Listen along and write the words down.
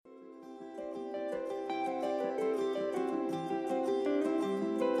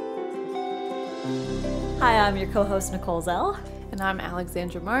Hi, I'm your co-host Nicole Zell. And I'm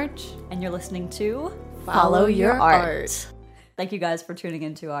Alexandra March. And you're listening to Follow Your Art. Thank you guys for tuning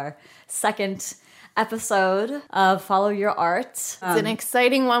into our second episode of Follow Your Art. It's an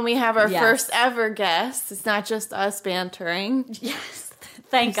exciting one. We have our first ever guest. It's not just us bantering. Yes.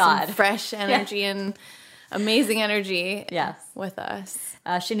 Thank God. Some fresh energy and amazing energy with us.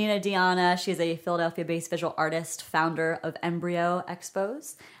 Shanina Dionna, she's a Philadelphia-based visual artist, founder of Embryo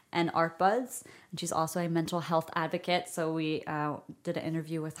Expos and Art Buds. And she's also a mental health advocate, so we did an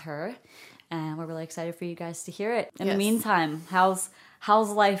interview with her, and we're really excited for you guys to hear it. In the meantime, how's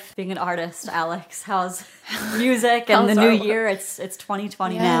life being an artist, Alex? How's music and the new year? It's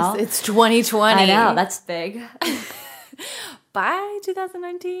 2020 now. It's 2020. I know, that's big. Bye,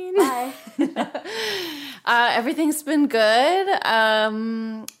 2019. Bye. Everything's been good.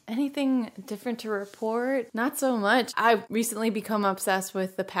 Anything different to report? Not so much. I've recently become obsessed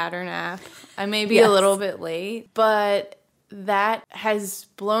with the Pattern app. I may be a little bit late, but that has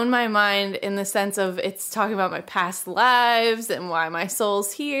blown my mind in the sense of it's talking about my past lives and why my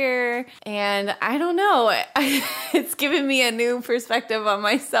soul's here. And I don't know, it's given me a new perspective on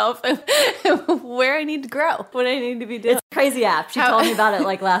myself and where I need to grow, what I need to be doing. It's a crazy app. She told me about it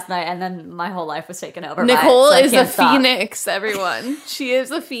like last night, and then my whole life was taken over Nicole by it, so is a phoenix, everyone. She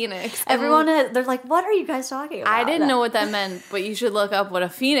is a phoenix. Everyone, they're like, what are you guys talking about? I didn't know what that meant, but you should look up what a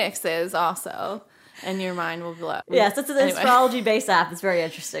phoenix is also. And your mind will blow. Yes, it's an astrology-based app. It's very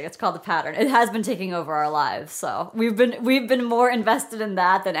interesting. It's called The Pattern. It has been taking over our lives, so we've been more invested in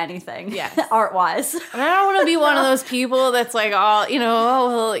that than anything, art-wise. And I don't want to be one of those people that's like,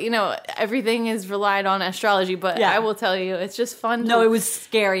 everything is relied on astrology. But I will tell you, it's just fun. No, it was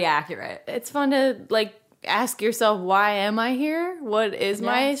scary accurate. It's fun to ask yourself, why am I here? What is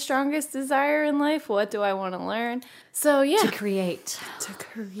my strongest desire in life? What do I want to learn? So, To create.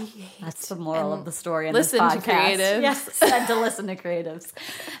 That's the moral of the story in this podcast. Listen to creatives. Yes, and to listen to creatives.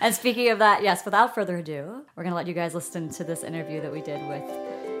 And speaking of that, without further ado, we're going to let you guys listen to this interview that we did with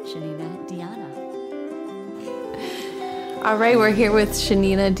Shanina Dionna. All right, we're here with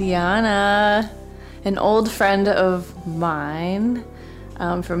Shanina Dionna, an old friend of mine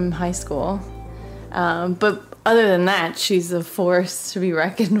from high school. But other than that, she's a force to be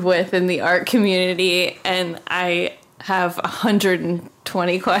reckoned with in the art community, and I have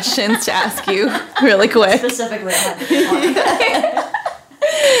 120 questions to ask you really quick. Specifically 120.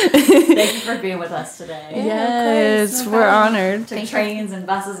 Thank you for being with us today. Yes, we're honored. Took trains and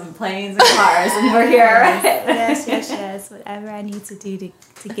buses and planes and cars, and we're here, right? Yes. Whatever I need to do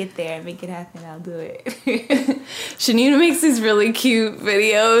to get there and make it happen, I'll do it. Shanina makes these really cute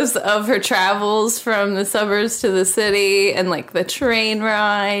videos of her travels from the suburbs to the city and the train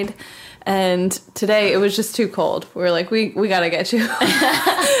ride. And today it was just too cold. We were like, we gotta get you.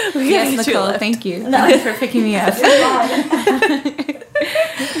 Yes, Nicole, thank you. Thanks for picking me up.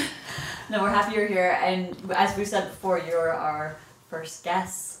 No, we're happy you're here. And as we said before, you're our first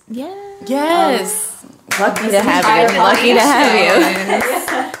guest. Yes. Lucky to have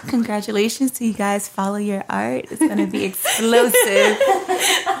you. Congratulations to you guys. Follow Your Art. It's going to be explosive.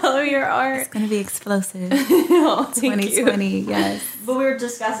 Follow Your Art. It's going to be explosive. 2020, yes. But we were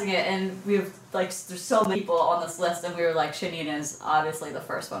discussing it, and we've there's so many people on this list, and we were like, Shanina is obviously the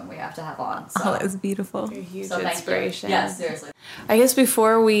first one we have to have on. So. Oh, it was beautiful. You're a huge so inspiration. Yes, seriously. I guess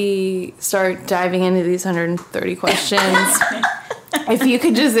before we start diving into these 130 questions, if you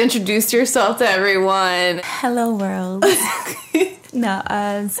could just introduce yourself to everyone. Hello, world.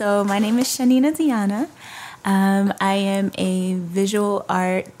 So my name is Shanina Dionna. I am a visual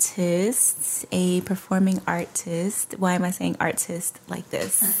artist, a performing artist. Why am I saying artist like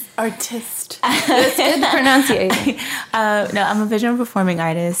this? Artist. That's good pronunciation. No, I'm a visual performing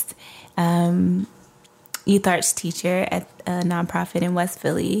artist, youth arts teacher at a nonprofit in West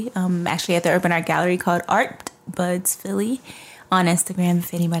Philly, actually at the Urban Art Gallery called Art Buds Philly on Instagram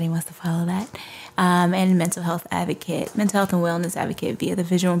if anybody wants to follow that. And mental health and wellness advocate via the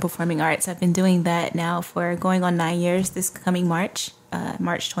visual and performing arts. I've been doing that now for going on 9 years this coming March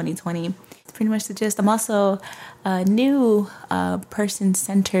 2020. It's pretty much the gist. I'm also a new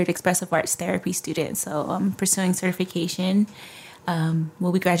person-centered expressive arts therapy student, so I'm pursuing certification.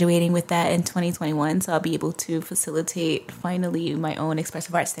 We'll be graduating with that in 2021, so I'll be able to facilitate finally my own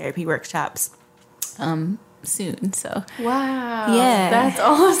expressive arts therapy workshops soon. So wow, yeah, that's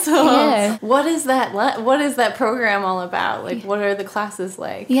awesome. Yeah. What is that program all about? What are the classes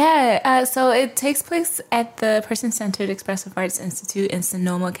like? So it takes place at the Person-Centered Expressive Arts Institute in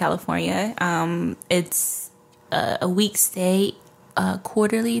Sonoma, California. It's a week stay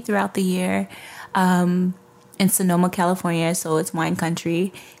quarterly throughout the year. in Sonoma, California, so it's wine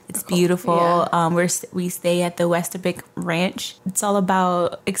country. It's beautiful. Yeah. We stay at the Westerbeek Ranch. It's all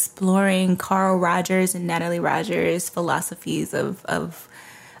about exploring Carl Rogers and Natalie Rogers' philosophies of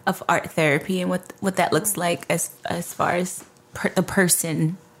art therapy and what that looks like as far as the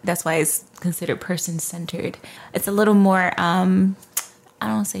person. That's why it's considered person-centered. It's a little more, I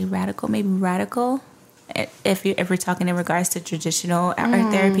don't say radical, maybe radical. If we're talking in regards to traditional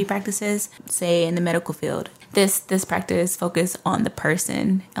art therapy practices, say in the medical field, this practice focuses on the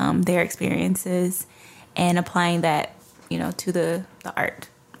person, their experiences, and applying that, to the art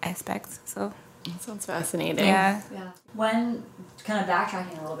aspects. So That sounds fascinating. yeah. When, kind of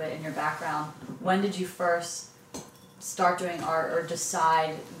backtracking a little bit in your background, when did you first start doing art or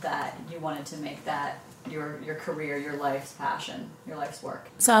decide that you wanted to make that your career, your life's passion, your life's work?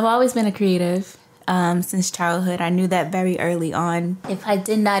 So I've always been a creative. Since childhood, I knew that very early on. If I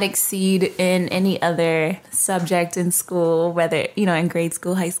did not exceed in any other subject in school, whether, in grade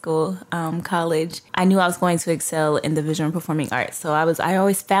school, high school, college, I knew I was going to excel in the visual and performing arts. So I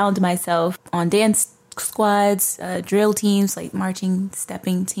always found myself on dance squads, drill teams, like marching,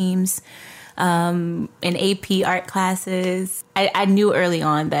 stepping teams, in AP art classes. I knew early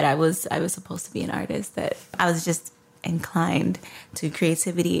on that I was supposed to be an artist, that I was just inclined to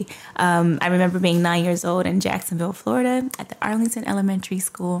creativity. I remember being 9 years old in Jacksonville, Florida, at the Arlington Elementary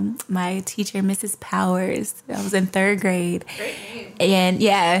School. My teacher, Mrs. Powers, I was in 3rd grade. Great name. And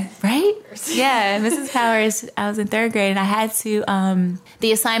yeah, right? Yeah, Mrs. Powers, I was in 3rd grade, and I had to,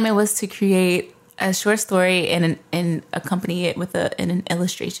 the assignment was to create a short story and accompany it with an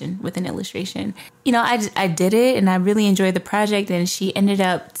illustration. I did it, and I really enjoyed the project, and she ended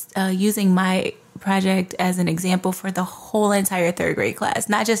up using my project as an example for the whole entire 3rd grade class,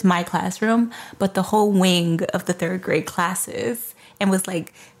 not just my classroom, but the whole wing of the 3rd grade classes, and was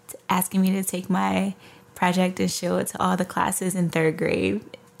like asking me to take my project and show it to all the classes in 3rd grade.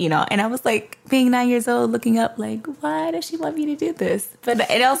 And I was like, being 9 years old, looking up like, why does she want me to do this? But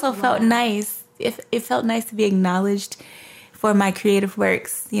it also felt nice. It felt nice to be acknowledged for my creative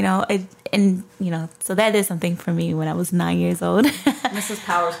works, so that is something for me when I was 9 years old. Mrs.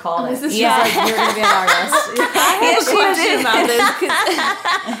 Powers called it. Mrs. Yeah. She's like, you're going to be an artist. I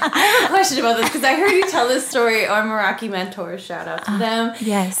have a question about this because I heard you tell this story on Meraki Mentors. Shout out to them.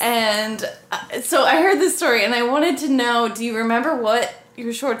 Yes. And so I heard this story and I wanted to know, do you remember what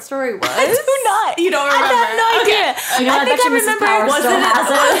your short story was? I do not. You don't remember? I have no idea. I bet you Mrs. Powers still has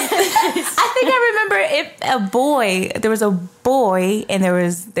it. I think I remember there was a boy, and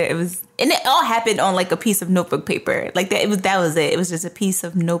and it all happened on like a piece of notebook paper. Like that was it. It was just a piece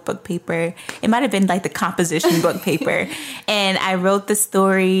of notebook paper. It might have been like the composition book paper. And I wrote the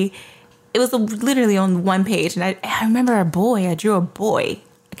story. It was literally on one page. And I remember I drew a boy.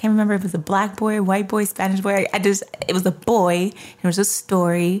 I can't remember if it was a black boy, white boy, Spanish boy. It was a boy. And it was a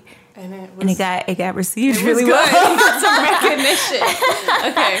story. And it got received really well. You got some recognition.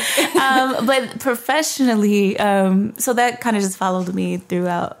 Okay. But professionally, so that kind of just followed me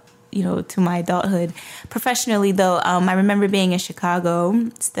throughout, to my adulthood. Professionally, though, I remember being in Chicago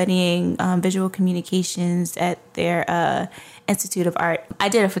studying visual communications at their Institute of Art. I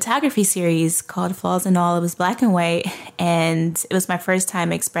did a photography series called Flaws and All. It was black and white, and it was my first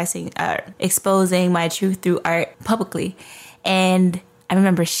time exposing my truth through art publicly. And I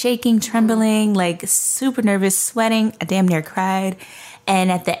remember shaking, trembling, like super nervous, sweating. I damn near cried.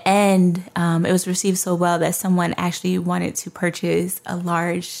 And at the end, it was received so well that someone actually wanted to purchase a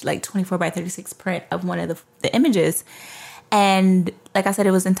large, like 24 by 36 print of one of the images. And like I said,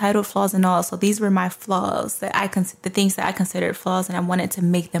 it was entitled Flaws and All. So these were my flaws, the things that I considered flaws, and I wanted to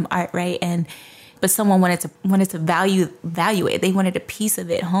make them art, right? But someone wanted to value it. They wanted a piece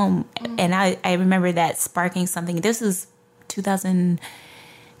of it home. And I remember that sparking something. This was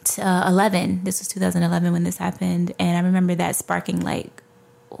 2011. This was 2011 when this happened. And I remember that sparking like,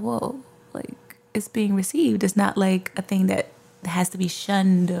 whoa, like it's being received. It's not like a thing that has to be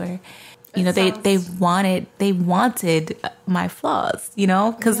shunned or... they wanted my flaws,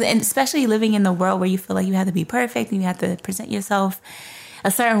 because and especially living in the world where you feel like you have to be perfect and you have to present yourself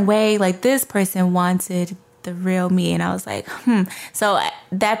a certain way, like this person wanted the real me, and I was like, So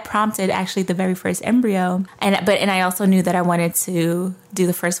that prompted actually the very first embryo, and I also knew that I wanted to do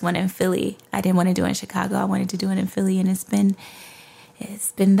the first one in Philly. I didn't want to do it in Chicago. I wanted to do it in Philly, and it's been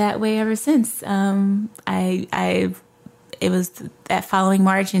that way ever since. It was that following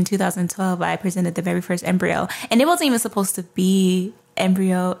March in 2012, I presented the very first embryo. And it wasn't even supposed to be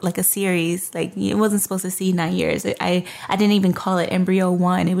embryo, like a series. Like, it wasn't supposed to see 9 years. I didn't even call it Embryo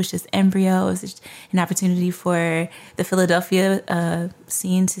 1. It was just embryo. It was just an opportunity for the Philadelphia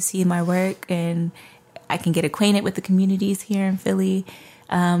scene to see my work. And I can get acquainted with the communities here in Philly.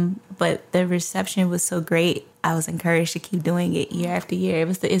 But the reception was so great. I was encouraged to keep doing it year after year.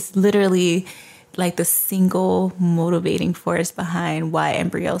 It's literally like the single motivating force behind why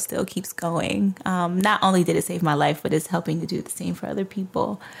Embryo still keeps going. Not only did it save my life, but it's helping to do the same for other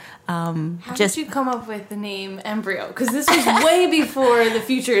people. How did you come up with the name Embryo? Because this was way before the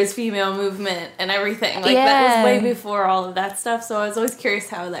Future is Female movement and everything. That was way before all of that stuff. So I was always curious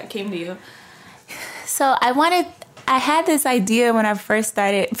how that came to you. So I had this idea when I first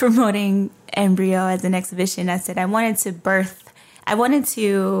started promoting Embryo as an exhibition. I said I wanted to birth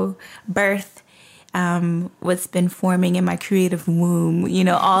what's been forming in my creative womb,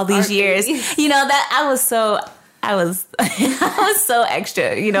 all these years. That I was so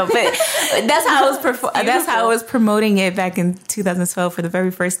extra, but that's how I was promoting it back in 2012 for the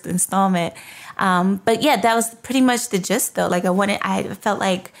very first installment. But yeah, that was pretty much the gist though. I felt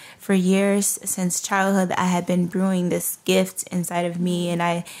like for years since childhood, I had been brewing this gift inside of me, and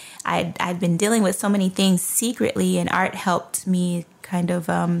I'd been dealing with so many things secretly, and art helped me kind of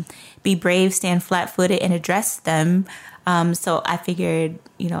be brave, stand flat-footed, and address them. So I figured,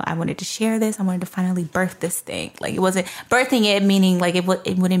 I wanted to share this. I wanted to finally birth this thing. It wasn't birthing it, meaning it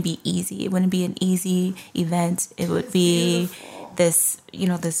wouldn't be easy. It wouldn't be an easy event. It would be this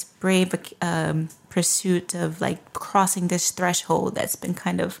brave pursuit of crossing this threshold that's been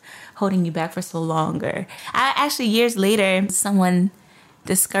kind of holding you back for so long. Years later, someone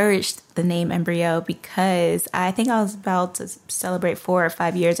discouraged the name Embryo because I think I was about to celebrate 4 or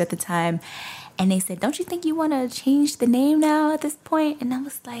 5 years at the time. And they said, "Don't you think you want to change the name now at this point?" And I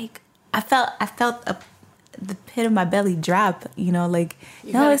was like, I felt the pit of my belly drop, no,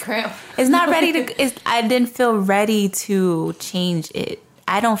 it's not ready to, I didn't feel ready to change it.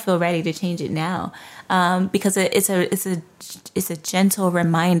 I don't feel ready to change it now. Because it's a gentle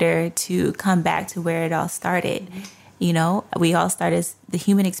reminder to come back to where it all started. We all started, the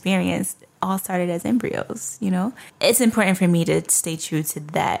human experience all started as embryos, It's important for me to stay true to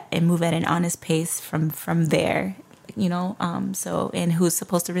that and move at an honest pace from there, and who's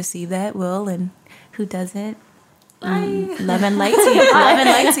supposed to receive that will, and who doesn't. Love and light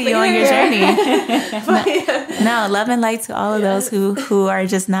to you on your journey. No, love and light to all of those who are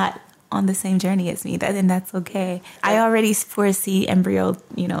just not on the same journey as me, and that's okay. I already foresee Embryo,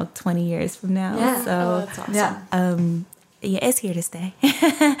 20 years from now. Yeah. So that's awesome. It's here to stay.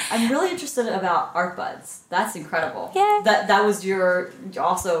 I'm really interested about Art Buds. That's incredible. Yeah. That was you're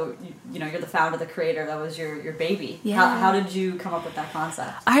the founder, the creator. That was your baby. Yeah. How did you come up with that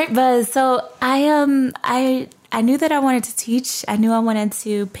concept? Art Buzz. So I knew that I wanted to teach. I knew I wanted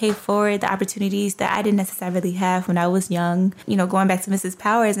to pay forward the opportunities that I didn't necessarily have when I was young. Going back to Mrs.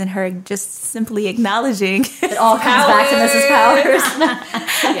 Powers and her just simply acknowledging. It all comes back to Mrs. Powers.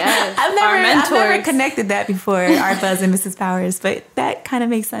 Yes. I've never connected that before, Art Buzz and Mrs. Powers, but that kind of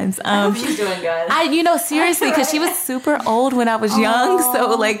makes sense. I hope she's doing good. Seriously, because she was super old when I was young.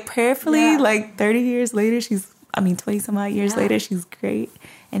 So prayerfully, 30 years later, 20 some odd years later, she's great.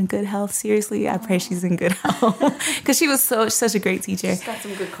 In good health. Seriously, I pray she's in good health because she was such a great teacher. She's got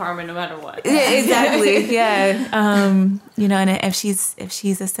some good karma no matter what. Yeah, exactly. Yeah. And if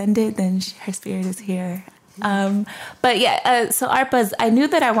she's ascended, then her spirit is here. So Art Buzz, I knew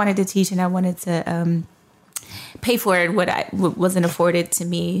that I wanted to teach and I wanted to pay forward what wasn't afforded to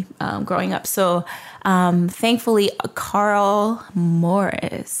me growing up. So thankfully, Carl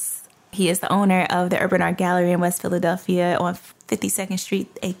Morris, he is the owner of the Urban Art Gallery in West Philadelphia on 52nd Street,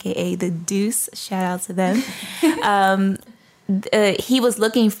 aka the Deuce. Shout out to them. He was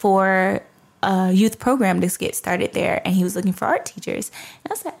looking for a youth program to get started there, and he was looking for art teachers.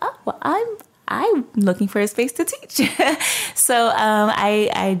 And I was like, "Oh, well, I'm looking for a space to teach." So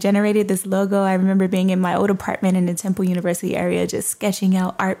I generated this logo. I remember being in my old apartment in the Temple University area, just sketching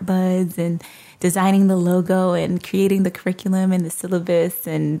out Art Buds and designing the logo and creating the curriculum and the syllabus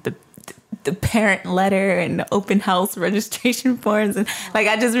and the parent letter and the open house registration forms. And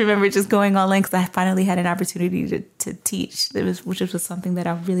I just remember just going all in because I finally had an opportunity to teach, which was something that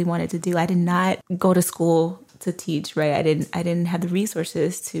I really wanted to do. I did not go to school to teach, right? I didn't have the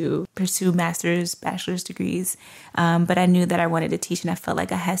resources to pursue master's, bachelor's degrees. But I knew that I wanted to teach and I felt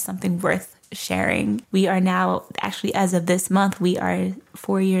like I had something worth sharing. We are now, actually as of this month, we are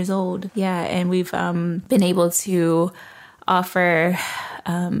 4 years old. Yeah. And we've been able to offer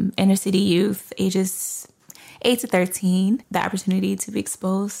inner city youth ages 8 to 13, the opportunity to be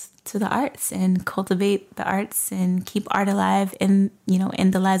exposed to the arts and cultivate the arts and keep art alive in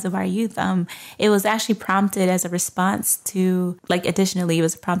the lives of our youth. It was actually prompted as a response to, additionally, it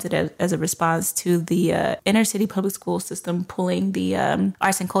was prompted as a response to the inner city public school system pulling the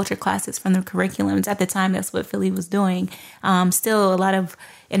arts and culture classes from their curriculums. At the time, that's what Philly was doing. Still, a lot of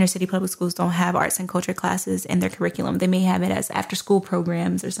inner city public schools don't have arts and culture classes in their curriculum. They may have it as after school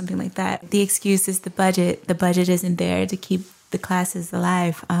programs or something like that. The excuse is the budget. The budget isn't there to keep the classes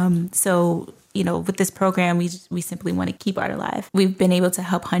alive. So, with this program, we simply want to keep art alive. We've been able to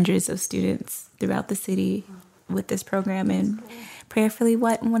help hundreds of students throughout the city with this program, and prayerfully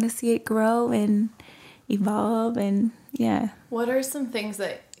want to see it grow and evolve. And yeah. What are some things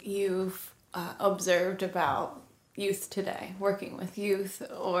that you've observed about youth today, working with youth,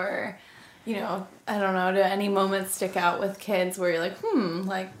 or, I don't know, do any moments stick out with kids where you're like,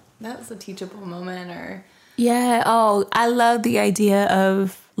 that was a teachable moment, or... Yeah. Oh, I love the idea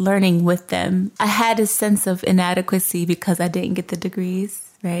of learning with them. I had a sense of inadequacy because I didn't get the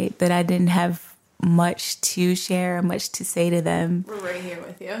degrees, right? That I didn't have much to share, much to say to them. We're right here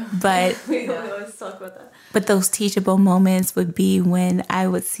with you. But we always talk about that. But those teachable moments would be when I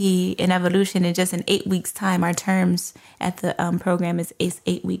would see an evolution in just in 8 weeks' time. Our terms at the program is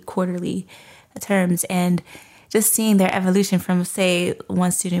 8-week quarterly terms, and just seeing their evolution from, say,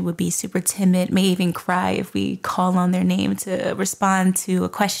 one student would be super timid, may even cry if we call on their name to respond to a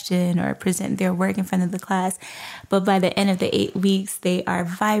question or present their work in front of the class. But by the end of the 8 weeks, they are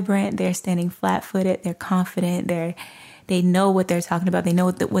vibrant, they're standing flat-footed, they're confident, they know what they're talking about, they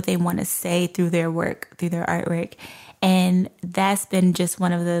know what they want to say through their work, through their artwork. And that's been just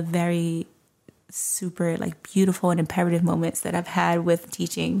one of the very super beautiful and imperative moments that I've had with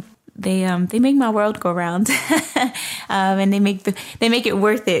teaching. They make my world go round, and they make it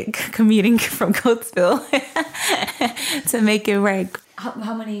worth it commuting from Coatesville to make it work.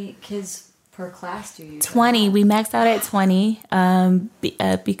 How many kids per class do you use? 20. We maxed out at 20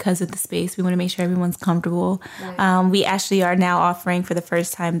 because of the space. We want to make sure everyone's comfortable. Right. We actually are now offering for the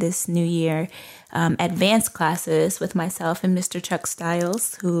first time this new year advanced classes with myself and Mr. Chuck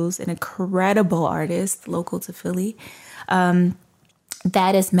Stiles, who's an incredible artist local to Philly.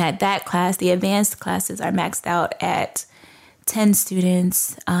 That class, the advanced classes are maxed out at 10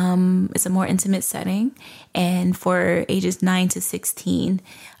 students. It's a more intimate setting, and for ages 9 to 16.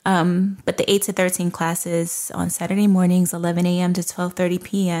 But the 8 to 13 classes on Saturday mornings, 11 a.m. to 12:30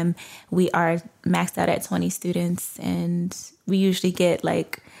 p.m., we are maxed out at 20 students, and we usually get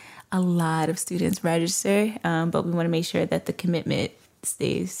a lot of students register, but we want to make sure that the commitment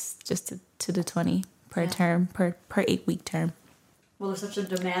stays just to the 20 per term, per 8-week term. Well, there's such a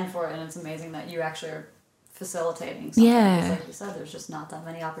demand for it, and it's amazing that you actually are facilitating something. Yeah. Because like you said, there's just not that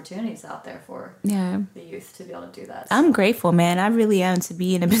many opportunities out there for the youth to be able to do that. So. I'm grateful, man. I really am to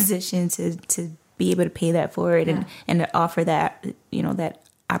be in a position to be able to pay that forward and to offer that, that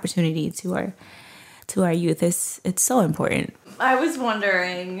opportunity to our youth. It's so important. I was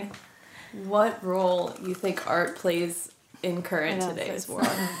wondering what role you think art plays in current today's world.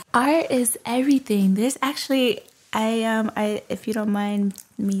 Art is everything. There's actually... I if you don't mind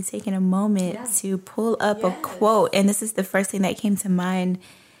me taking a moment to pull up a quote, and this is the first thing that came to mind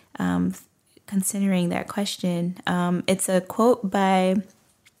considering that question. It's a quote by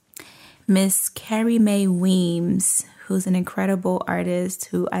Miss Carrie Mae Weems, who's an incredible artist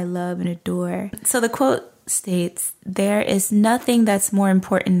who I love and adore. So the quote states, "There is nothing that's more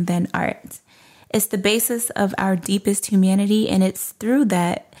important than art. It's the basis of our deepest humanity, and it's through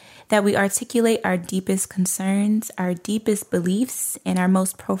that we articulate our deepest concerns, our deepest beliefs, and our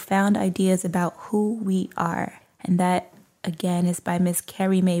most profound ideas about who we are." And that, again, is by Miss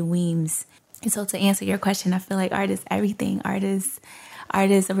Carrie Mae Weems. And so to answer your question, I feel like art is everything. Art is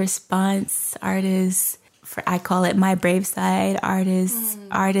a response. Art is, I call it my brave side. Art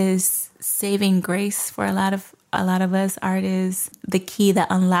is saving grace for a lot of us. Art is the key that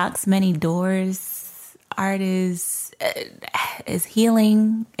unlocks many doors. Art is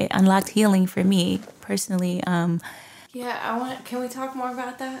healing. It unlocked healing for me personally. Can we talk more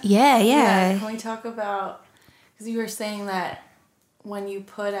about that? Yeah. Can we talk about, because you were saying that when you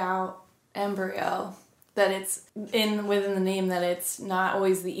put out Embryo, that it's within the name, that it's not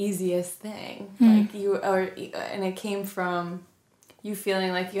always the easiest thing. And it came from you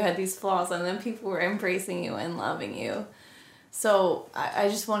feeling like you had these flaws, and then people were embracing you and loving you. So I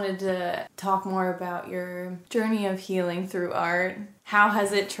just wanted to talk more about your journey of healing through art. How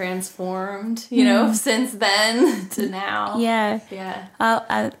has it transformed, since then to now? Yeah.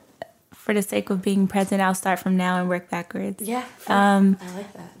 For for the sake of being present, I'll start from now and work backwards. Yeah. I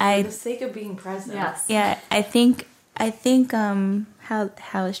like that. For the sake of being present. Yes. Yeah, I think how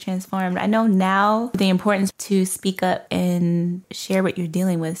it's transformed. I know now the importance to speak up and share what you're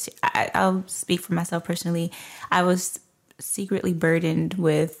dealing with. I'll speak for myself personally. I was secretly burdened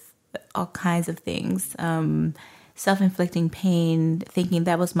with all kinds of things. Self-inflicting pain, thinking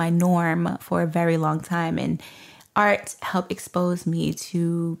that was my norm for a very long time. And art helped expose me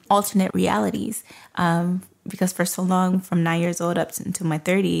to alternate realities. Because for so long, from 9 years old up into my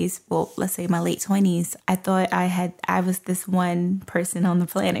 30s, well, let's say my late 20s, I thought I was this one person on the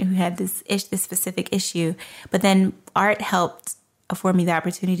planet who had this specific issue. But then art helped afford me the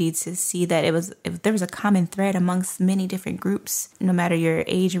opportunity to see that there was a common thread amongst many different groups, no matter your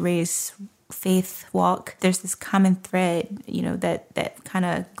age, race, faith, walk. There's this common thread, that kind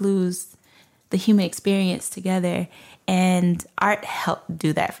of glues the human experience together. And art helped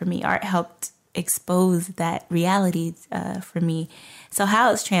do that for me. Art helped expose that reality for me. So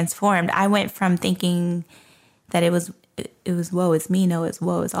how it's transformed, I went from thinking that it was woe is me, no, it's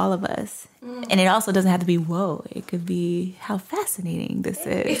woe is all of us. And it also doesn't have to be woe. It could be how fascinating this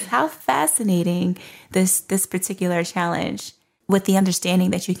is. How fascinating this particular challenge, with the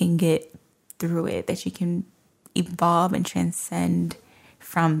understanding that you can get through it, that you can evolve and transcend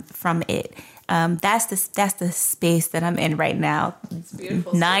from it. That's the space that I'm in right now. It's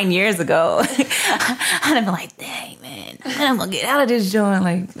beautiful. 9 years ago, I'd have been like, dang, man, I'm gonna get out of this joint.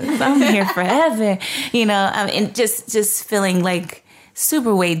 Like, I'm here forever, and just feeling like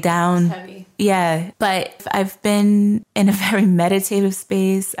super weighed down. It's heavy. Yeah, but I've been in a very meditative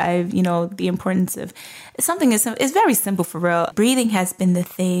space. The importance of something is very simple for real. Breathing has been the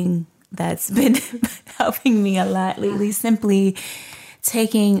thing that's been helping me a lot lately. Simply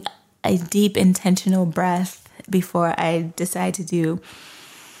taking a deep intentional breath before I decide to do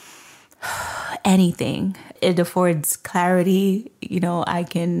anything. It affords clarity. I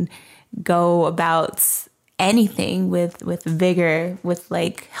can go about anything with vigor, with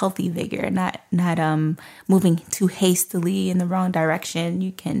like healthy vigor, not moving too hastily in the wrong direction.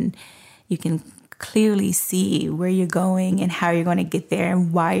 You can clearly see where you're going and how you're going to get there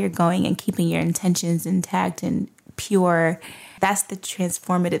and why you're going, and keeping your intentions intact and pure. That's the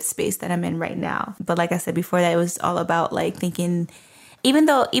transformative space that I'm in right now. But like I said before, that it was all about like thinking, even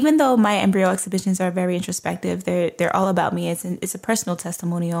though my embryo exhibitions are very introspective, they're all about me. It's a personal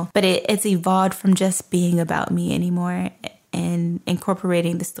testimonial, but it's evolved from just being about me anymore, and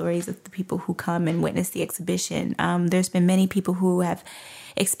incorporating the stories of the people who come and witness the exhibition. There's been many people who have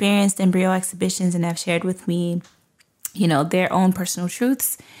experienced embryo exhibitions and have shared with me, their own personal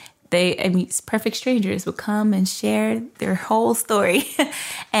truths. Perfect strangers would come and share their whole story.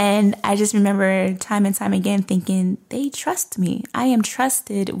 And I just remember time and time again thinking, they trust me. I am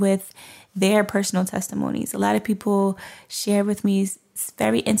trusted with their personal testimonies. A lot of people share with me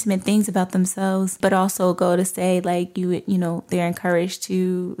very intimate things about themselves, but also go to say like, they're encouraged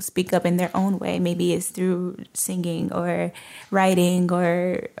to speak up in their own way. Maybe it's through singing or writing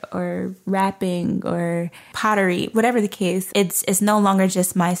or rapping or pottery, whatever the case. It's no longer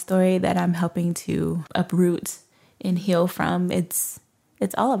just my story that I'm helping to uproot and heal from. It's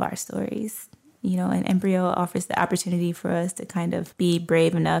all of our stories. And embryo offers the opportunity for us to kind of be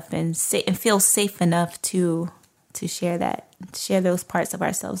brave enough and feel safe enough to share those parts of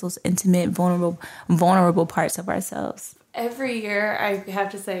ourselves, those intimate, vulnerable parts of ourselves. Every year, I have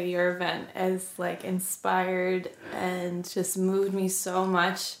to say, your event has like inspired and just moved me so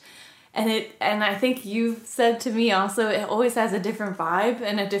much. And I think you've said to me also, it always has a different vibe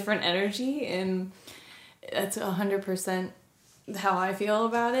and a different energy, and that's 100% how I feel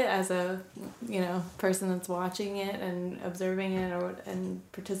about it as a person that's watching it and observing it and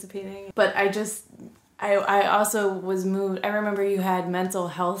participating. But I also was moved. I remember you had mental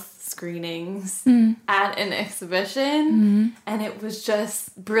health screenings at an exhibition, and it was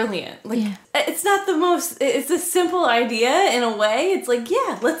just brilliant. Like, it's not the most, it's a simple idea in a way. It's like,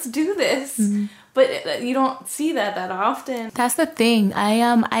 yeah, let's do this. But you don't see that often. That's the thing.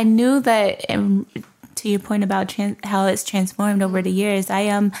 I knew that, to your point about how it's transformed over the years,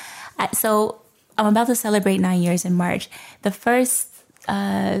 so I'm about to celebrate 9 years in March. The first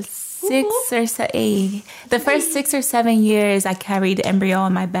 6 or 7 years, I carried the embryo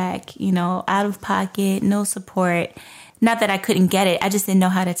on my back, out of pocket, no support. Not that I couldn't get it. I just didn't know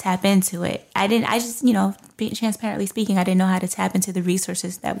how to tap into it. Transparently speaking, I didn't know how to tap into the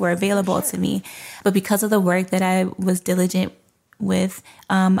resources that were available to me. But because of the work that I was diligent with,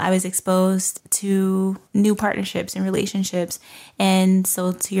 I was exposed to new partnerships and relationships. And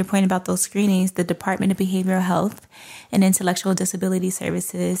so to your point about those screenings, the Department of Behavioral Health and Intellectual Disability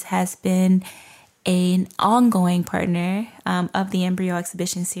Services has been an ongoing partner of the Embryo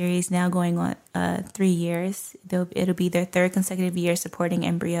Exhibition Series, now going on 3 years. It'll be their third consecutive year supporting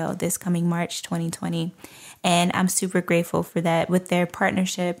Embryo this coming March 2020. And I'm super grateful for that. With their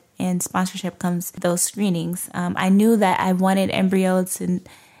partnership and sponsorship comes those screenings. I knew that I wanted Embryo to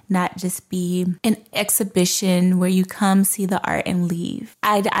not just be an exhibition where you come, see the art, and leave.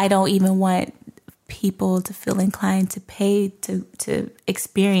 I don't even want people to feel inclined to pay to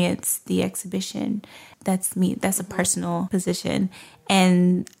experience the exhibition. That's me. That's a personal position.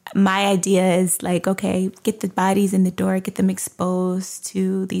 And my idea is like, okay, get the bodies in the door, get them exposed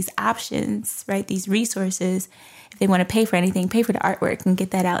to these options, right? These resources. If they want to pay for anything, pay for the artwork and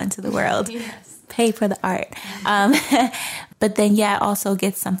get that out into the world. Yes. Pay for the art. But then, also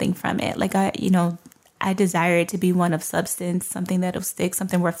get something from it. Like, I desire it to be one of substance, something that'll stick,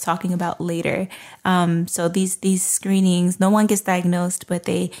 something worth talking about later. So these screenings, no one gets diagnosed, but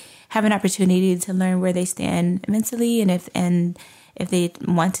they have an opportunity to learn where they stand mentally, and if they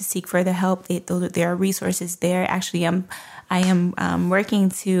want to seek further help, there are resources there. Actually, I am working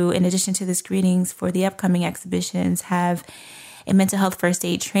to, in addition to the screenings for the upcoming exhibitions, have a mental health first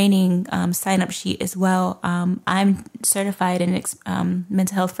aid training sign-up sheet as well. I'm certified in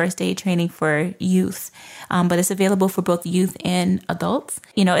mental health first aid training for youth, but it's available for both youth and adults.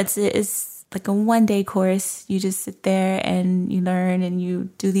 It's like a 1-day course. You just sit there and you learn and you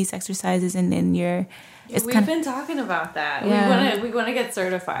do these exercises, and then We've been talking about that. Yeah. We want to get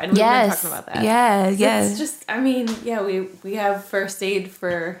certified. We've been talking about that. Yeah. It's just, we have first aid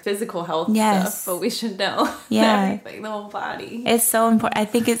for physical health stuff, but we should know everything, the whole body. It's so important. I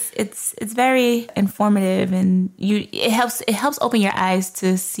think it's very informative, and it helps open your eyes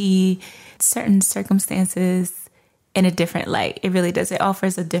to see certain circumstances in a different light. It really does. It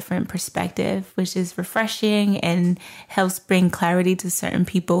offers a different perspective, which is refreshing and helps bring clarity to certain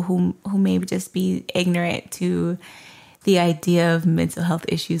people who may just be ignorant to the idea of mental health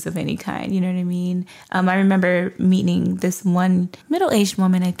issues of any kind. You know what I mean? I remember meeting this one middle-aged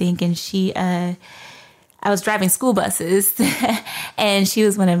woman, I think, and I was driving school buses and she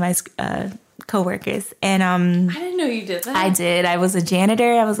was one of my coworkers. And I didn't know you did that. I did. I was a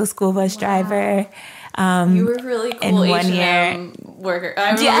janitor. I was a school bus driver. You were really cool. In 1 year, worker.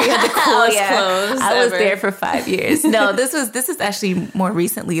 I remember you had the coolest clothes. I was there for 5 years. No, this is actually more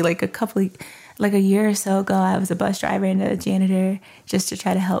recently, like a year or so ago. I was a bus driver and a janitor just to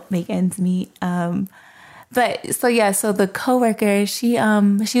try to help make ends meet. So the coworker, she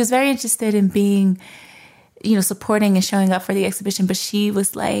was very interested in being, supporting and showing up for the exhibition, but she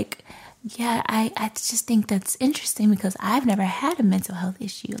was like, yeah, I just think that's interesting because I've never had a mental health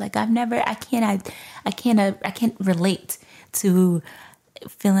issue. Like I can't relate to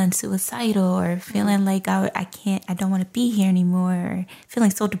feeling suicidal or feeling like I don't want to be here anymore, or feeling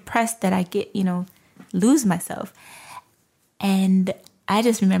so depressed that I lose myself. And I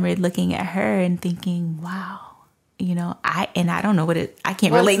just remembered looking at her and thinking, wow. I don't know I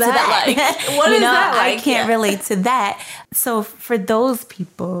can't relate to that. Like? What is that like? I can't relate to that. So for those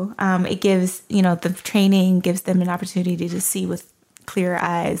people, it gives, the training gives them an opportunity to see with clear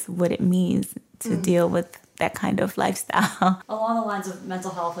eyes what it means to deal with that kind of lifestyle. Along the lines of mental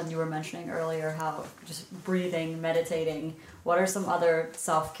health, and you were mentioning earlier how just breathing, meditating, what are some other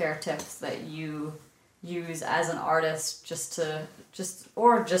self-care tips that you use as an artist just as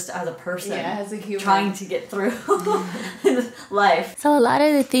a person, as a human, trying to get through life? So a lot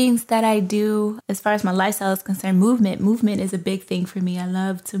of the things that I do as far as my lifestyle is concerned, movement is a big thing for me. I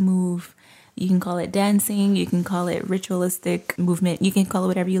love to move. You can call it dancing, you can call it ritualistic movement, you can call it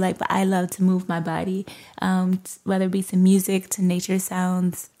whatever you like, but I love to move my body, whether it be to music, to nature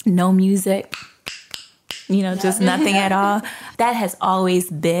sounds, no music, just nothing at all. That has always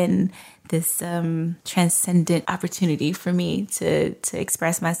been this transcendent opportunity for me to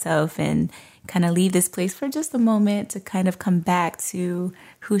express myself and kind of leave this place for just a moment to kind of come back to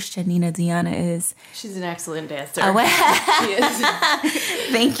who Shanina Dionna is. She's an excellent dancer. She is.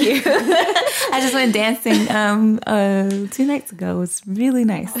 Thank you. I just went dancing 2 nights ago. It was really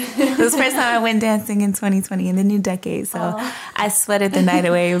nice. It was the first time I went dancing in 2020 in the new decade. So I sweated the night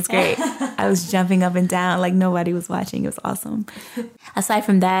away. It was great. I was jumping up and down like nobody was watching. It was awesome. Aside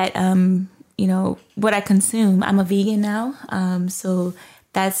from that, what I consume, I'm a vegan now. So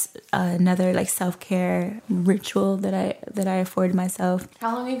that's another like self-care ritual that I afford myself.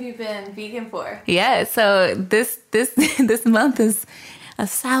 How long have you been vegan for? Yeah, so this month is a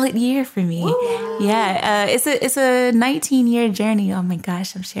solid year for me. Wow. Yeah, it's a 19-year journey. Oh my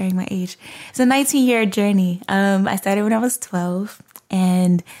gosh, I'm sharing my age. It's a 19-year journey. I started when I was 12,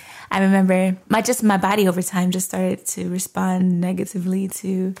 and I remember my body over time just started to respond negatively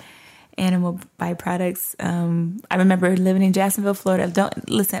to animal byproducts. I remember living in Jacksonville, Florida.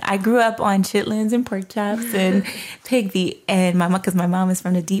 I grew up on chitlins and pork chops and pig feet, and because my mom is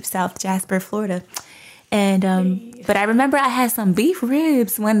from the deep South, Jasper, Florida. And but I remember I had some beef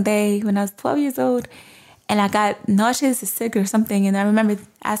ribs one day when I was 12 years old, and I got nauseous or sick or something. And I remember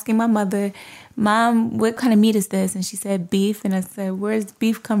asking my mother, "Mom, what kind of meat is this?" And she said, "Beef." And I said, "Where's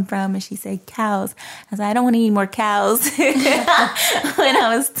beef come from?" And she said, "Cows." I said, "I don't want to eat more cows." When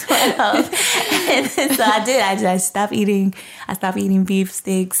I was 12. And so I did. I stopped eating. I stopped eating beef,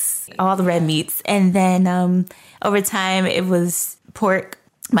 steaks, all the red meats. And then over time, it was pork.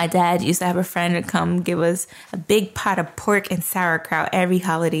 My dad used to have a friend come give us a big pot of pork and sauerkraut every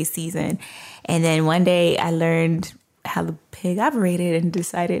holiday season. And then one day I learned how the pig operated and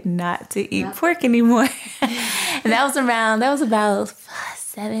decided not to eat pork anymore. And that was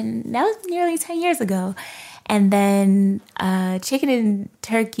nearly 10 years ago. And then chicken and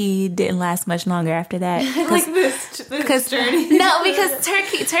turkey didn't last much longer after that. Like this journey. No, because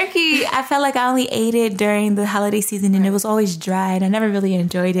turkey, I felt like I only ate it during the holiday season, and it was always dry, and I never really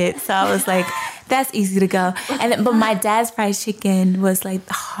enjoyed it. So I was like, that's easy to go. But my dad's fried chicken was like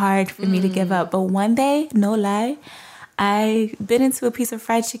hard for me to give up. But one day, no lie, I bit into a piece of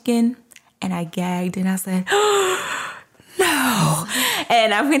fried chicken, and I gagged, and I said, "No."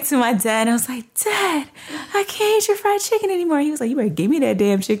 And I went to my dad and I was like, "Dad, I can't eat your fried chicken anymore." He was like, "You better give me that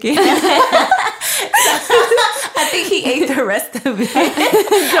damn chicken." I think he ate the rest of it.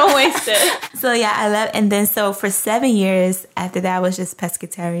 Don't waste it. So yeah, I love. And then so for 7 years after that, I was just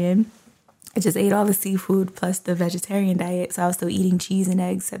pescatarian. I just ate all the seafood plus the vegetarian diet. So I was still eating cheese and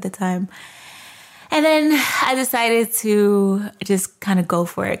eggs at the time. And then I decided to just kind of go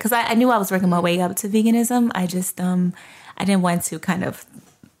for it because I knew I was working my way up to veganism. I just I didn't want to kind of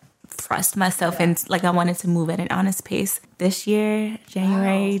thrust myself in. Like, I wanted to move at an honest pace. This year,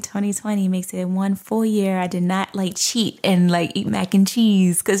 January 2020, makes it 1 full year. I did not cheat and eat mac and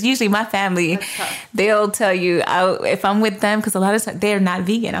cheese, because usually my family, they'll tell you if I'm with them, because a lot of times they're not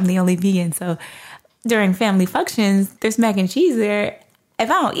vegan. I'm the only vegan. So during family functions, there's mac and cheese there. If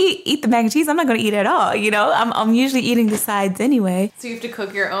I don't eat the mac and cheese, I'm not going to eat it at all. I'm usually eating the sides anyway. So you have to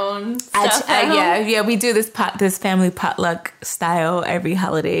cook your own stuff at home? Yeah. We do this family potluck style every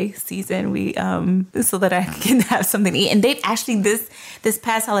holiday season. We so that I can have something to eat. And they've actually this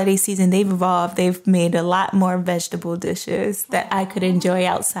past holiday season, they've evolved. They've made a lot more vegetable dishes that I could enjoy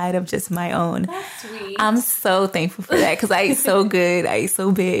outside of just my own. That's sweet. I'm so thankful for that, because I eat so good. I eat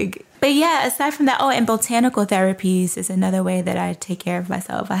so big. But yeah, aside from that, and botanical therapies is another way that I take care of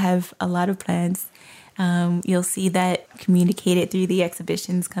myself. I have a lot of plants. You'll see that communicated through the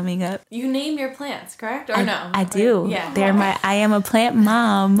exhibitions coming up. You name your plants, correct? Or no? I do. Yeah. I am a plant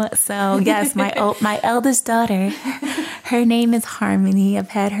mom. So yes, my eldest daughter, her name is Harmony. I've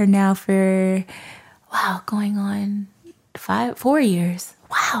had her now for, going on 4 years.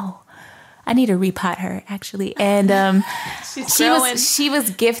 Wow. I need to repot her, actually. And she was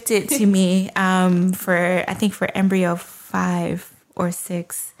gifted to me for embryo 5 or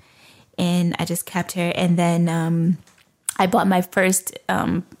 6, and I just kept her. And then I bought my first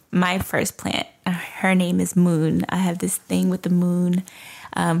plant. Her name is Moon. I have this thing with the moon.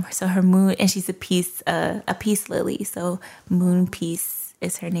 So her moon, and she's a peace lily. So Moon Peace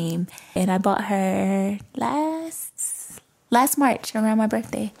is her name, and I bought her last March around my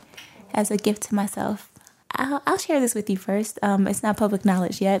birthday, as a gift to myself. I'll share this with you first. It's not public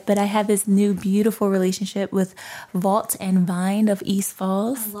knowledge yet, but I have this new beautiful relationship with Vault and Vine of East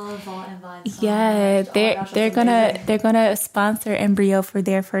Falls. I love Vault and Vine. Yeah, they're gonna sponsor Embryo for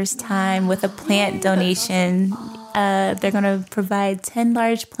their first time with a plant donation. They're gonna provide 10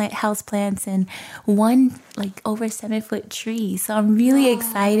 large house plants and 1 over 7-foot tree. So I'm really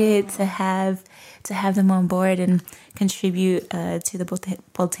excited to have them on board and contribute to the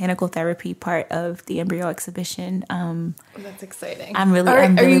botanical therapy part of the embryo exhibition. That's exciting. I'm really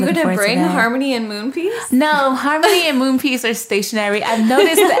Are you going to bring Harmony and Moonpiece? No, Harmony and Moonpiece are stationary. I've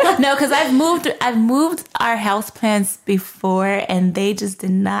noticed that. No, because I've moved our houseplants before, and they just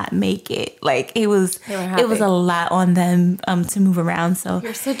did not make it. It was a lot on them to move around. So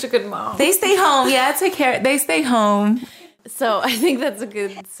you're such a good mom. They stay home. Yeah, I take care. They stay home. So I think that's a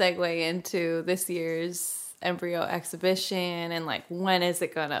good segue into this year's embryo exhibition, and when is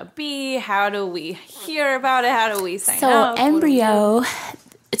it gonna be? How do we hear about it? How do we sign up? So Embryo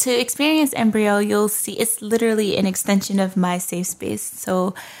to experience embryo, you'll see it's literally an extension of my safe space.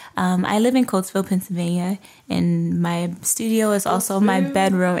 So I live in Coatesville, Pennsylvania, and my studio is also my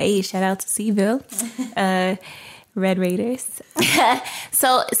bedroom. Hey, shout out to Seville, Red Raiders.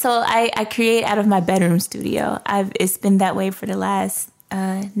 So I create out of my bedroom studio. It's been that way for the last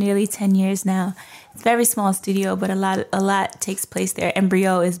nearly 10 years now. It's a very small studio, but a lot takes place there.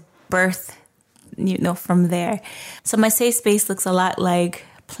 Embryo is birth, from there. So my safe space looks a lot like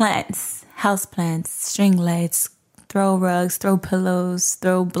plants, house plants, string lights, throw rugs, throw pillows,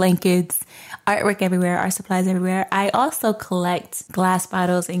 throw blankets, artwork everywhere, art supplies everywhere. I also collect glass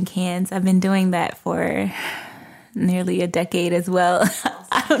bottles and cans. I've been doing that for nearly a decade as well.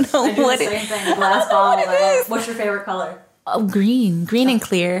 I don't know what it is. Glass bottles. What's your favorite color? Oh, green and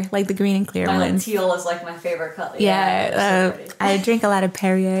clear, like the green and clear ones. Teal is like my favorite color. Yeah, I drink a lot of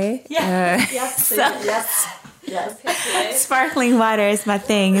Perrier. Yeah, yes. Sparkling water is my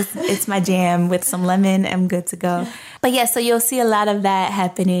thing. It's my jam. With some lemon, I'm good to go. But yeah, so you'll see a lot of that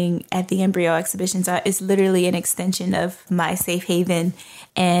happening at the Embryo exhibition. So it's literally an extension of my safe haven.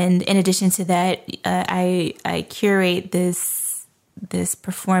 And in addition to that, I curate this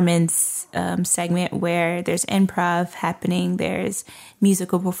performance segment where there's improv happening, there's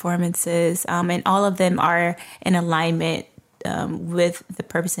musical performances, and all of them are in alignment with the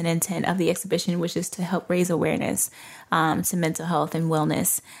purpose and intent of the exhibition, which is to help raise awareness to mental health and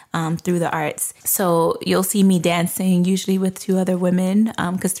wellness through the arts. So you'll see me dancing, usually with 2 other women,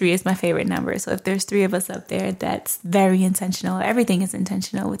 because 3 is my favorite number. So if there's 3 of us up there, that's very intentional. Everything is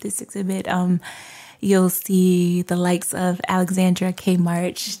intentional with this exhibit. You'll see the likes of Alexandra K.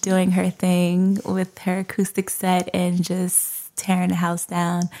 March doing her thing with her acoustic set and just tearing the house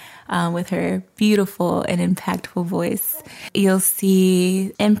down with her beautiful and impactful voice. You'll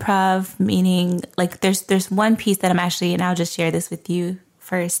see improv, meaning like there's one piece that I'm actually, and I'll just share this with you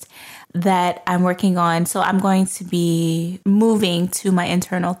first, that I'm working on. So I'm going to be moving to my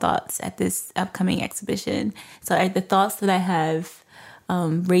internal thoughts at this upcoming exhibition. So the thoughts that I have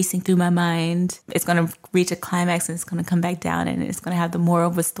racing through my mind, it's going to reach a climax and it's going to come back down and it's going to have the moral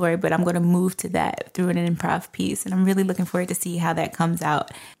of a story, but I'm going to move to that through an improv piece. And I'm really looking forward to see how that comes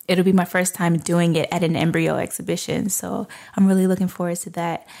out. It'll be my first time doing it at an Embryo exhibition. So I'm really looking forward to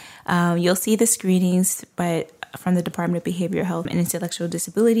that. You'll see the screenings, but from the Department of Behavioral Health and Intellectual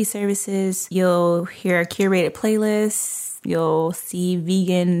Disability Services. You'll hear curated playlists. You'll see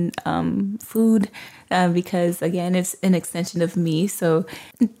vegan food because, again, it's an extension of me. So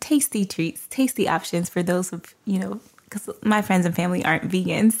tasty treats, tasty options for those of, because my friends and family aren't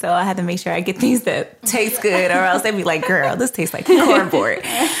vegan. So I had to make sure I get things that taste good or else they'd be like, girl, this tastes like cardboard.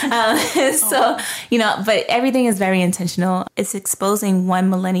 But everything is very intentional. It's exposing one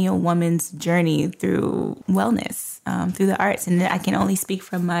millennial woman's journey through wellness, through the arts. And I can only speak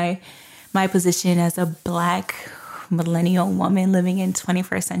from my position as a Black millennial woman living in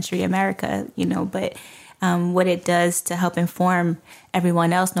 21st century America, but what it does to help inform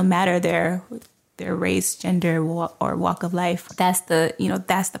everyone else, no matter their race, gender, or walk of life. That's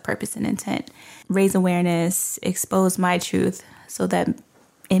the purpose and intent. Raise awareness, expose my truth so that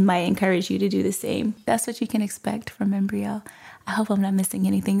it might encourage you to do the same. That's what you can expect from Embryo. I hope I'm not missing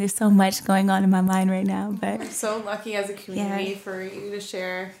anything. There's so much going on in my mind right now. But we're so lucky as a community for you to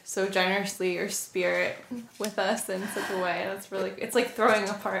share so generously your spirit with us in such a way. And it's like throwing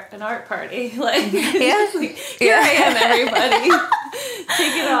an art party. Here I am, everybody.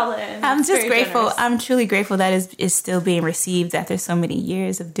 Take it all in. I'm just grateful. Generous. I'm truly grateful that is still being received after so many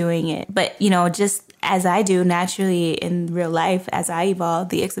years of doing it. But, just as I do naturally in real life, as I evolve,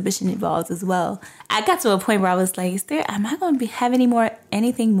 the exhibition evolves as well. I got to a point where I was like, am I going to have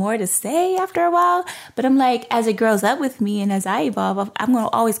anything more to say after a while? But I'm like, as it grows up with me and as I evolve, I'm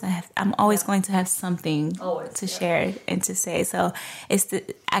always going to have something to share and to say. So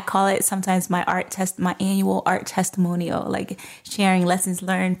I call it sometimes my annual art testimonial, like sharing lessons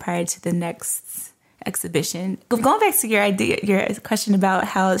learned prior to the next exhibition. Going back to your question about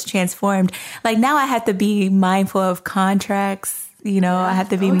how it's transformed, like now I have to be mindful of contracts. I have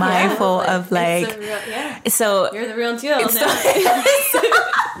to be mindful of so you're the real deal now.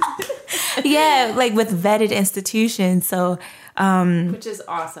 Like with vetted institutions. So, which is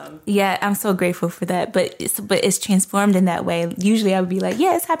awesome. Yeah, I'm so grateful for that. But it's transformed in that way. Usually I would be like,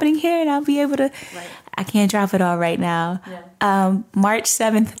 yeah, it's happening here, and I'll be able to. Right. I can't drop it all right now. Yeah. March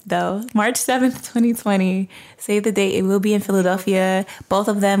 7th, though. March 7th, 2020. Save the date. It will be in Philadelphia. Both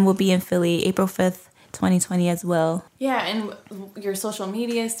of them will be in Philly. April 5th. 2020 as well. Yeah, and your social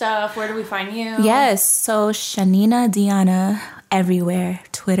media stuff, where do we find you? Yes, so Shanina Dionna everywhere.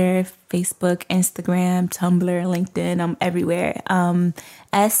 Twitter, Facebook, Instagram, Tumblr, LinkedIn. I'm everywhere. SHANINAD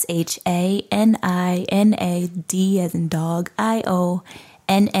as in dog,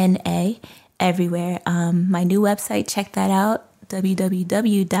 IONNA, everywhere. My new website, check that out,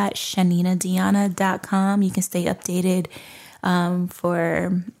 www.shaninadionna.com. You can stay updated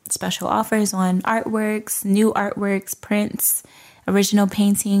for special offers on artworks, new artworks, prints, original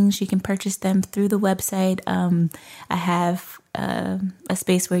paintings. You can purchase them through the website. I have a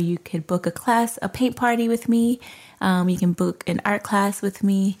space where you could book a class, a paint party with me. You can book an art class with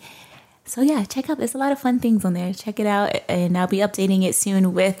me. So yeah, check out. There's a lot of fun things on there. Check it out, and I'll be updating it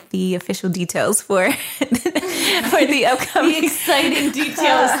soon with the official details for the upcoming. The exciting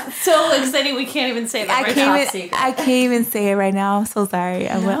details. So exciting, we can't even say that. I can't even say it right now. I'm so sorry.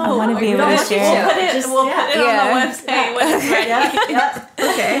 I want to be able to share. We'll put it on the website when it's ready.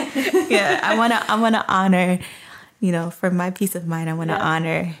 Okay. Yeah, I want to honor. For my peace of mind, I want to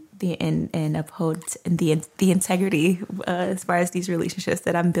honor and uphold the integrity as far as these relationships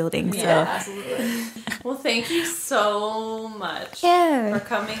that I'm building. Yeah, absolutely. Well, thank you so much for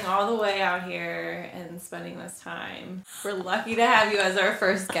coming all the way out here and spending this time. We're lucky to have you as our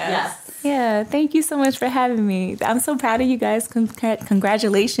first guest. Yes. Yeah, thank you so much for having me. I'm so proud of you guys.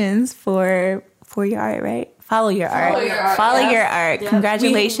 Congratulations for your art, right? Follow your art. Follow your art. Yeah.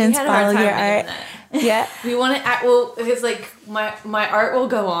 Congratulations. Follow your art. Yeah. We want to act, it's like my art will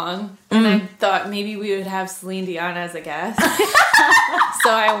go on, and I thought maybe we would have Celine Dion as a guest. So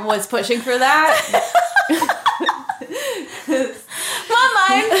I was pushing for that.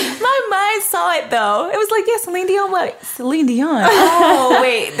 My mind saw it though. It was like, yeah, Celine Dion. What? Celine Dion. Oh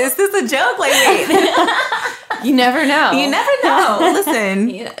wait, this is a joke. Like wait. You never know.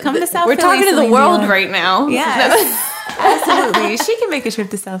 Listen, come to South We're Philly, talking to the world right now. Yeah. Absolutely. She can make a trip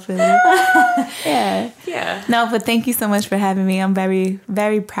to South Philly. Yeah. No, but thank you so much for having me. I'm very,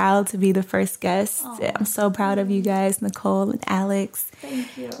 very proud to be the first guest. Aww. I'm so proud of you guys, Nicole and Alex.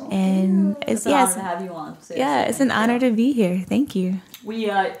 Thank you. And it's an honor to have you on. Seriously. Yeah, it's an honor to be here. Thank you. We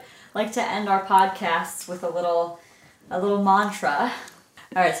like to end our podcasts with a little mantra.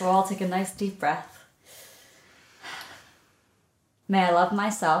 All right, so we'll all take a nice deep breath. May I love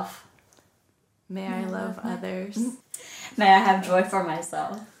myself. May I love others. May I have joy for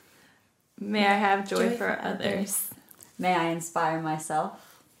myself. May I have joy for others. May I inspire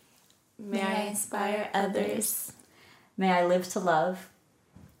myself. May I inspire others. May I live to love.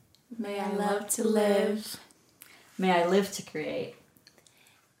 May I love to live. May I live to create.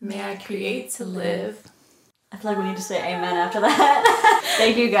 May I create to live. I feel like we need to say amen after that.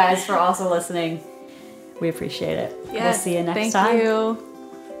 Thank you guys for also listening. We appreciate it. Yes, we'll see you next time. Thank you.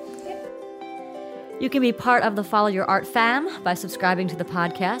 You can be part of the Follow Your Art fam by subscribing to the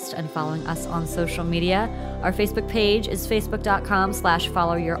podcast and following us on social media. Our Facebook page is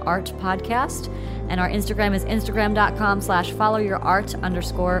facebook.com/followyourartpodcast, and our Instagram is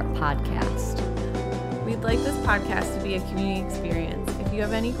instagram.com/followyourart_podcast. We'd like this podcast to be a community experience. If you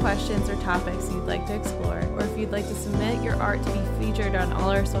have any questions or topics you'd like to explore, or if you'd like to submit your art to be featured on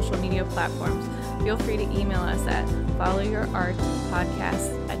all our social media platforms, feel free to email us at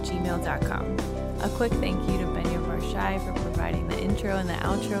followyourartpodcast@gmail.com. A quick thank you to Benyo Barshai for providing the intro and the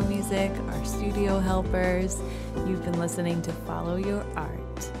outro music, our studio helpers. You've been listening to Follow Your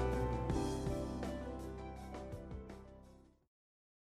Art.